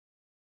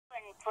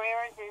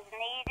prayers as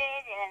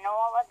needed and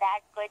all of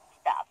that good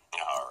stuff.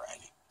 All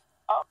righty.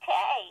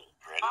 Okay.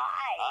 Ready?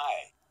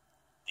 I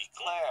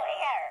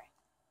declare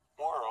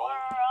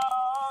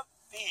world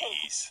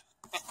peace.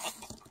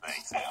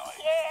 Thanks, Take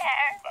Allie.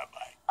 care.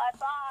 Bye-bye.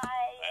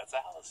 Bye-bye. That's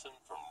Allison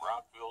from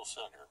Rockville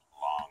Center,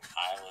 Long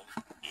Island,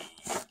 New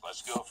York.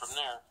 Let's go from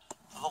there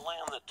to the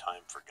land that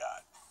time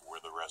forgot, where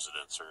the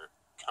residents are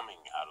coming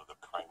out of the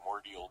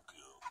primordial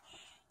goo.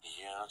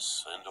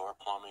 Yes, indoor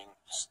plumbing,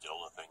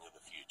 still a thing of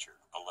the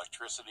future.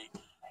 Electricity,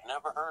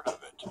 never heard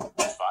of it.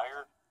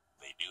 Fire,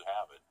 they do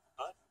have it,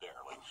 but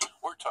barely.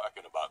 We're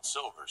talking about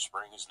Silver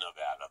Springs,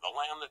 Nevada, the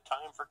land that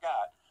time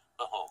forgot,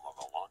 the home of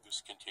the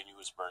longest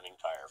continuous burning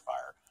tire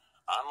fire.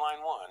 On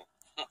line one,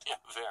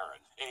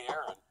 Aaron. Hey,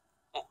 Aaron,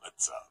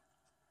 what's up?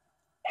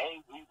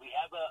 Hey, we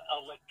have a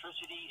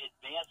electricity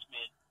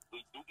advancement.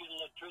 We do get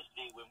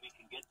electricity when we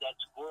can get that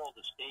squirrel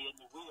to stay in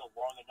the wheel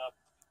long enough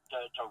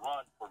to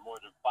run for more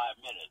than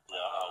 5 minutes.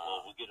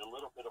 We'll get a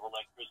little bit of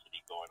electricity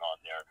going on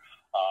there.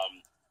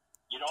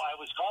 I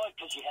was calling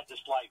because you had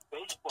this live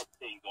Facebook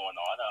thing going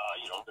on.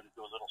 Going to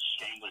do a little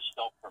shameless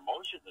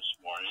self-promotion this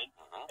morning.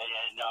 Mm-hmm.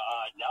 And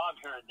now I'm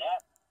hearing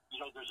that.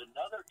 There's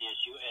another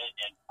issue,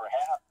 and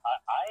perhaps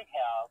I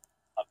have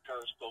a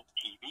Periscope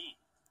TV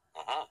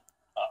Mm-hmm.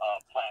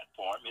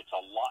 platform. It's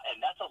and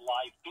that's a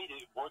live feed.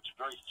 It works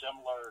very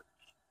similar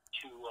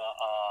to.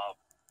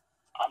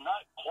 I'm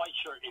not quite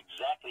sure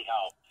exactly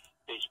how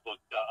Facebook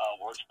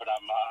works, but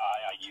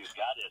you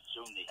got to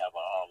assume they have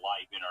a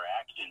live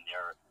interaction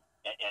there,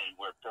 and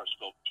where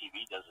Periscope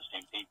TV does the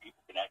same thing.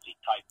 People can actually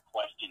type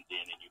questions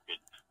in, and you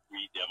can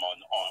read them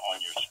on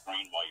your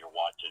screen while you're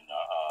watching.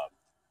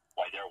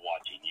 While they're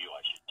watching you,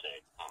 I should say.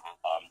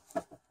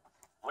 Mm-hmm.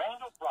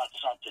 Randall brought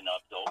something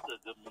up, though,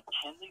 the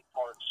McKinley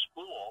Park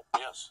School.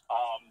 Yes.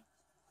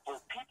 For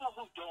people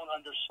who don't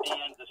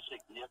understand the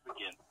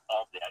significance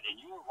of that, and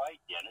you were right,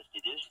 Dennis,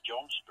 it is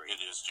Jones Street.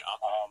 It is,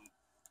 John.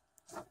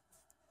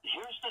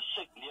 Here's the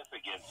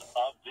significance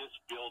of this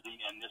building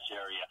and this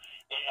area.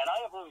 And I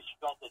have always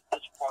felt that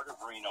this part of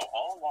Reno,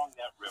 all along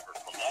that river,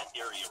 from that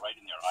area right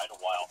in there,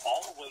 Idlewild,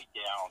 all the way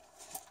down,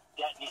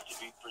 that needs to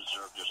be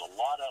preserved. There's a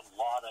lot of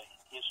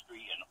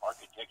history and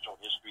architectural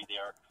history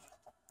there.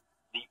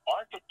 The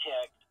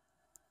architect,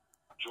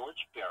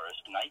 George Ferris,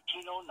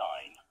 1909,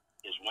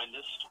 is when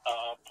this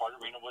part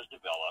of Reno was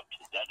developed.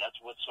 That's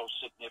what's so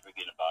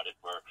significant about it.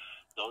 For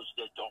those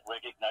that don't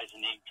recognize the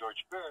name George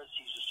Ferris,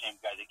 he's the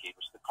same guy that gave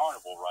us the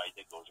carnival ride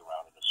that goes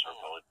around in a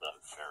circle. It's a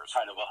Ferris.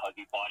 kind of a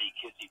huggy body,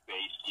 kissy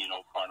face,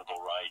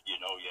 carnival ride.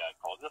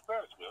 Called the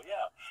Ferris wheel.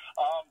 Yeah.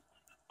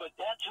 But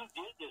that's who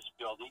did this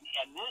building,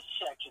 and this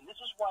section.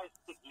 This is why it's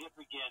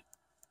significant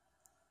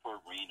for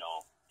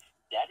Reno.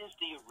 That is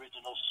the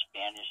original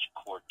Spanish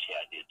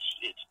quartet.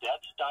 It's that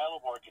style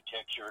of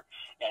architecture,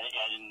 and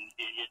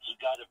it's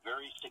got a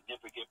very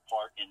significant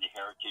part in the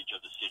heritage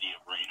of the city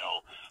of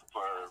Reno.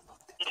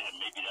 And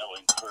maybe that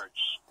will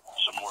encourage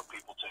some more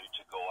people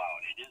to go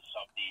out. It is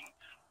something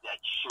that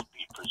should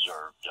be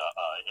preserved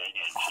and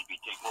should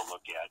be taken a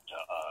look at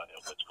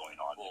what's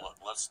going on. Well,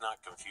 let's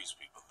not confuse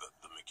people.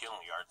 The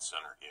McKinley Arts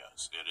Center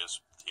is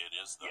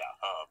the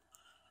hub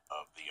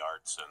of the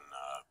arts and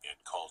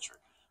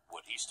culture.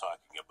 What he's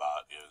talking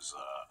about is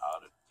out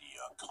at the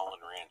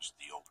Cullen Ranch,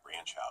 the old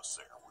ranch house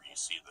there, where you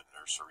see the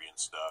nursery and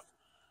stuff.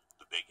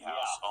 The big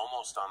house,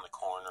 almost on the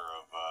corner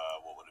of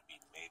what would it be,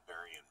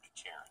 Mayberry and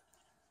McCarran.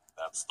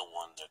 That's the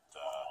one that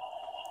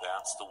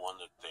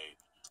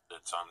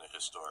that's on the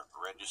historic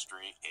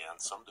registry,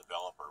 and some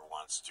developer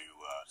wants to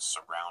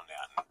surround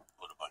that and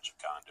put a bunch of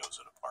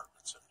condos and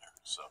apartments in there.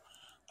 So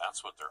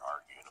that's what they're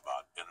arguing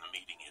about, and the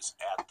meeting is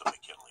at the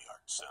McKinley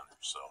Arts Center.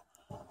 So,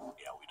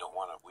 yeah, we don't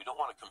want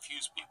to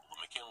confuse people. The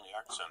McKinley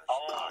Arts Center.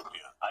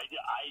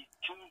 I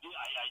tuned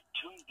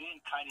in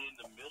kind of in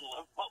the middle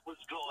of what was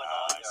going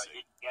on. I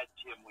didn't catch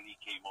him when he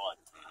came on.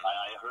 Mm-hmm.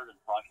 I heard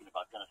him talking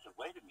about that. I said,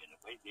 "Wait a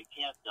minute, they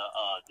can't."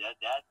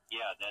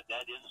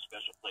 That is a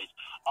special place.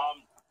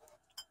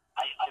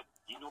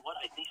 You know what?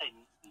 I think I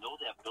know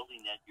that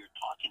building that you're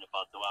talking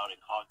about, though, out in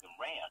Cogden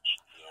Ranch.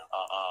 Yeah.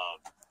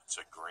 It's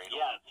a great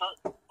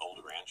old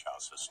ranch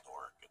house,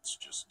 historic. It's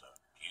just a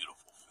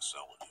beautiful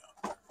facility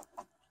out there.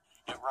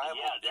 It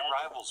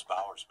rivals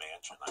Bowers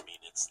Mansion. I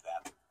mean, it's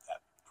that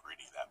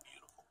pretty, that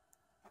beautiful.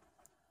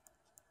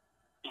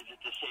 Is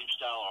it the same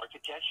style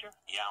architecture?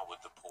 Yeah,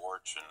 with the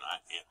porch, and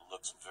it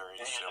looks very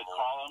similar. And the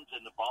columns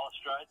and the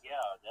balustrade. Yeah,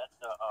 that's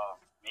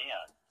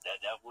man.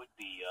 That would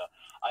be.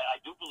 I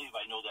do believe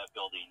I know that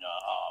building.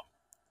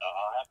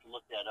 I'll have to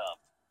look that up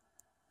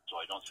so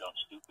I don't sound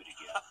stupid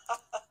again.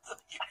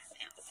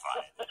 You're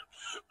fine.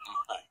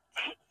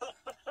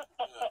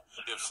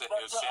 If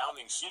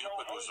sounding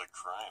stupid was a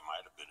crime,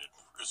 I'd have been in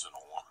prison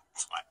a long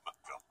time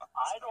ago.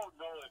 I don't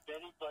know if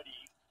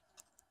anybody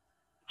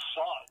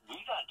saw it. We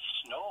got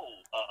snow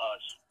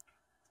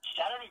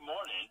Saturday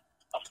morning,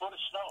 a foot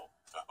of snow.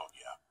 Oh,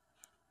 yeah.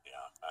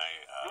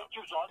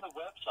 Pictures on the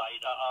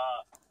website.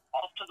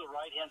 Off to the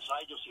right-hand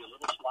side, you'll see a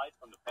little slide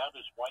from the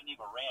Paddler's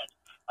White-Neva Ranch.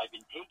 I've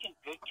been taking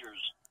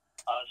pictures.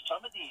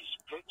 Some of these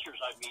pictures,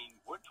 I mean,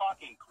 we're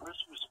talking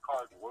Christmas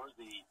card worthy.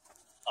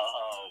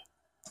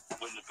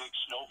 when the big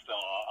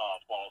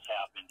falls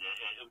happened.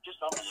 It was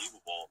just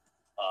unbelievable.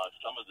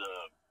 Some of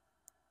the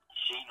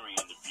scenery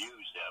and the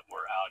views that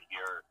were out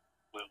here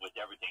with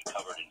everything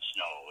covered in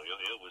snow.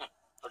 It was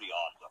pretty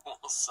awesome.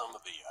 Well, some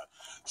of the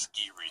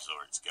ski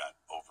resorts got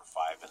over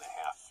 5.5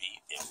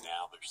 feet, and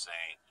now they're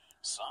saying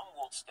some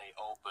will stay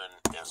open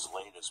as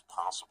late as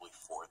possibly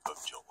 4th of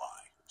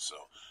July.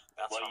 So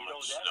that's Well, how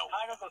much that's snow.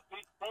 kind of a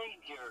big thing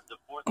here, the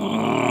 4th of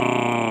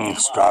July.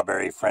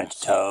 Strawberry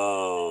French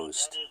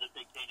toast. That is a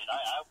big thing, and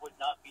I would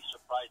not be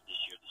surprised this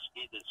year to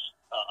ski this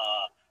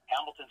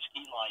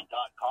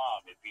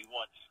HamiltonSkiLine.com. If you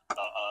want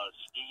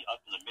ski up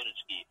to the minute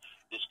ski,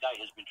 this guy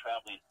has been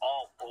traveling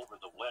all over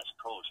the West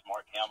Coast.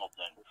 Mark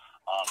Hamilton.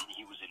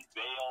 He was in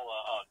Vail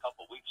a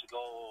couple weeks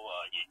ago,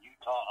 in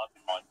Utah, up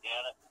in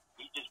Montana.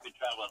 He's just been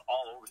traveling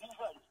all over. He's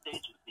got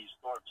stages these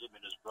storms, him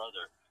and his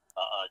brother,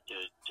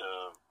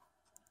 to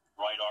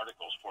write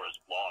articles for his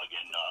blog,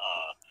 and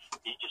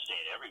he's just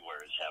saying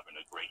everywhere is having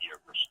a great year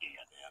for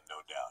skiing. Yeah,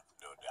 no doubt,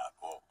 no doubt.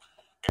 Well,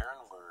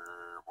 Aaron,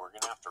 we're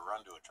gonna have to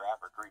run to a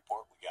traffic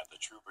report. We got the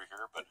trooper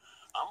here, but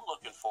I'm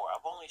looking for.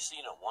 I've only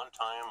seen it one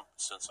time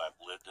since I've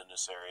lived in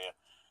this area,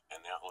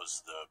 and that was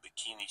the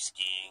bikini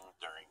skiing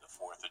during the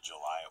 4th of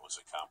July. It was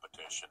a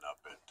competition up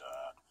at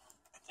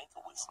I think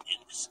it was in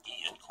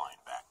Ski Incline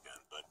back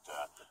then, but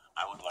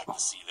I would like to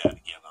see that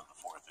again on the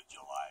 4th of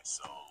July.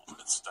 So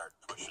let's start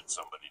pushing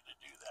somebody to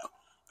do that.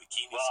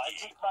 Bikini Well, I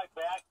skiing. think my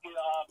back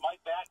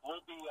will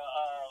be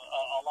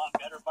a lot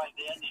better by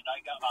then, and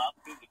I'll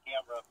do the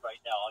camera up right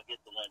now. I'll get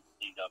the lens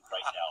cleaned up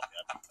right now,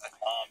 man.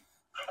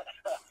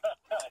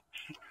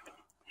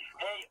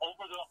 Hey,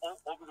 over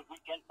the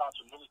weekend, found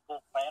some really cool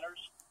planters.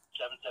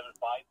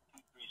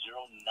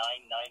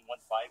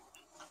 775-230-9915.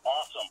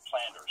 Awesome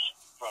planters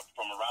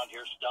from around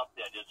here. Stuff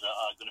that is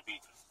going to be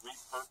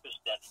repurposed.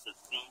 That's the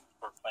theme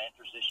for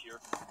planters this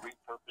year.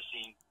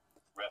 Repurposing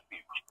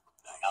refuge.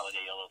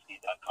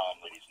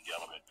 HalidayLLC.com, ladies and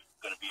gentlemen.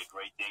 Going to be a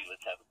great day.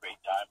 Let's have a great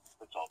time.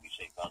 Let's all be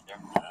safe out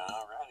there.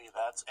 All righty,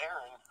 that's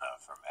Aaron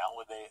from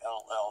Halliday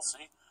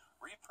LLC,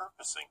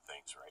 repurposing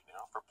things right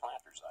now for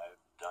planters. I've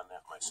done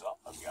that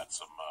myself. I've got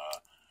some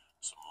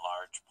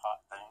large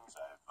pot things.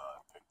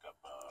 I've picked up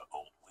an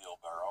old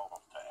wheelbarrow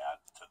to add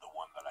to the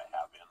one that I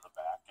have in the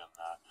back, and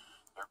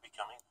they're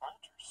becoming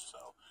planters.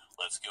 So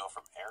let's go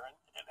from Aaron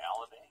and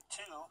Halliday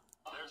to...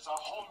 There's a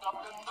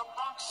holdup in the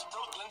Bronx,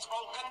 Brooklyn's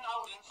broken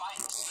out in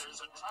fights.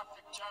 There's a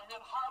traffic jam in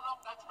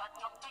Harlem that's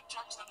backed up to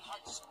Jackson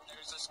Heights.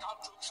 There's a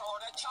scout troop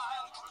short a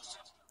child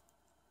cruises.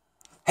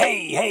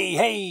 Hey, hey,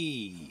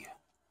 hey!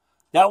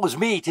 That was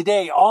me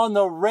today on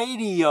the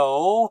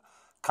radio,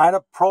 kind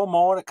of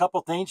promoting a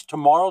couple things.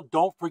 Tomorrow,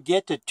 don't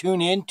forget to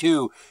tune in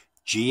to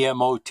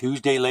GMO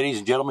Tuesday, ladies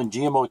and gentlemen.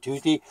 GMO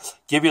Tuesday.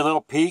 Give you a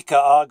little peek.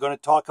 Going to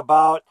talk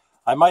about,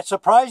 I might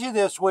surprise you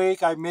this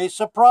week. I may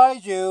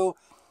surprise you.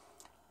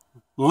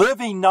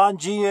 Living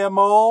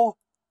Non-GMO,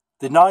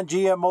 the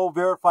Non-GMO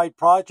Verified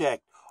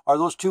Project. Are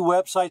those two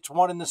websites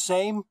one and the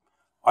same?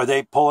 Are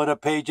they pulling a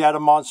page out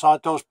of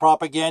Monsanto's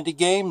propaganda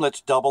game?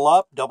 Let's double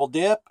up, double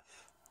dip.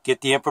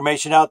 Get the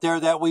information out there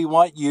that we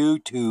want you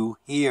to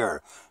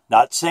hear.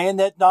 Not saying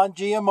that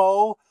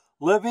Non-GMO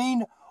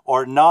Living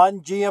or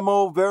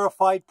Non-GMO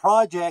Verified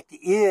Project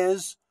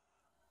is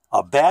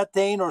a bad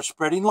thing or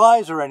spreading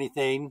lies or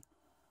anything.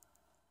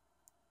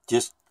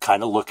 Just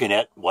kind of looking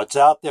at what's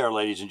out there,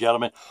 ladies and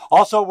gentlemen.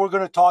 Also, we're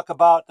going to talk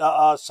about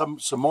some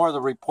more of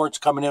the reports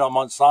coming in on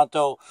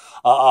Monsanto.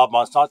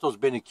 Monsanto's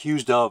been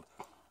accused of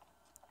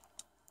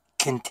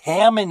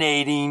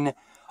contaminating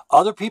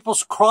other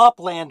people's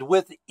cropland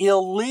with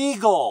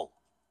illegal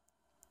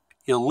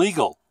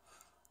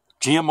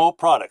GMO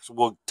products.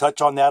 We'll touch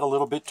on that a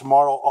little bit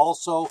tomorrow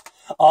also.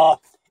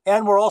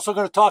 And we're also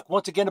going to talk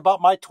once again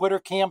about my Twitter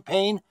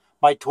campaign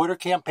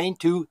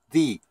to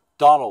the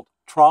Donald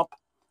Trump,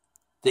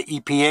 the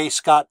EPA,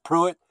 Scott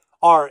Pruitt,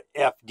 our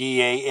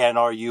FDA and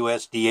our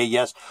USDA.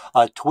 Yes,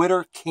 a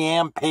Twitter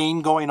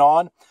campaign going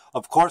on.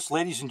 Of course,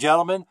 ladies and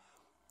gentlemen,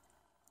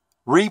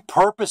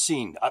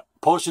 repurposing. I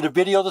posted a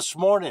video this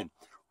morning.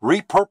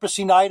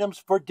 Repurposing items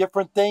for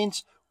different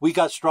things. We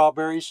got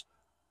strawberries.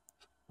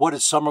 What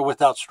is summer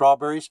without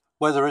strawberries?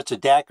 Whether it's a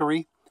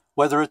daiquiri,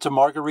 whether it's a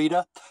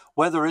margarita,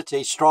 whether it's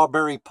a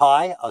strawberry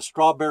pie, a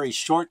strawberry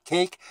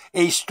shortcake,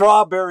 a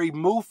strawberry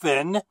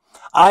muffin,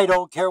 I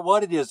don't care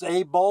what it is,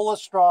 a bowl of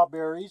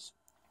strawberries,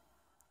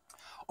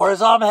 or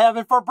as I'm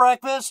having for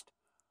breakfast,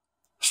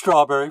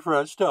 strawberry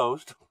French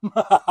toast.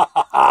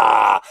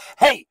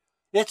 Hey,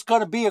 it's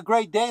going to be a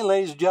great day,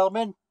 ladies and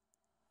gentlemen.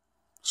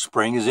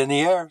 Spring is in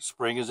the air.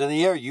 Spring is in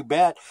the air, you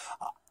bet.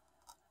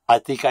 I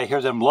think I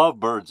hear them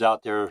lovebirds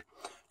out there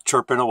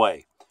chirping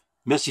away.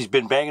 Missy's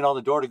been banging on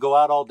the door to go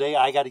out all day.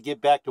 I got to get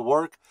back to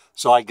work,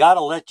 so I got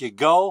to let you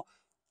go.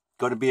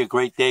 Going to be a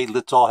great day.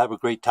 Let's all have a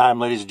great time,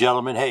 ladies and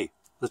gentlemen. Hey,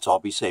 let's all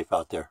be safe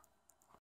out there.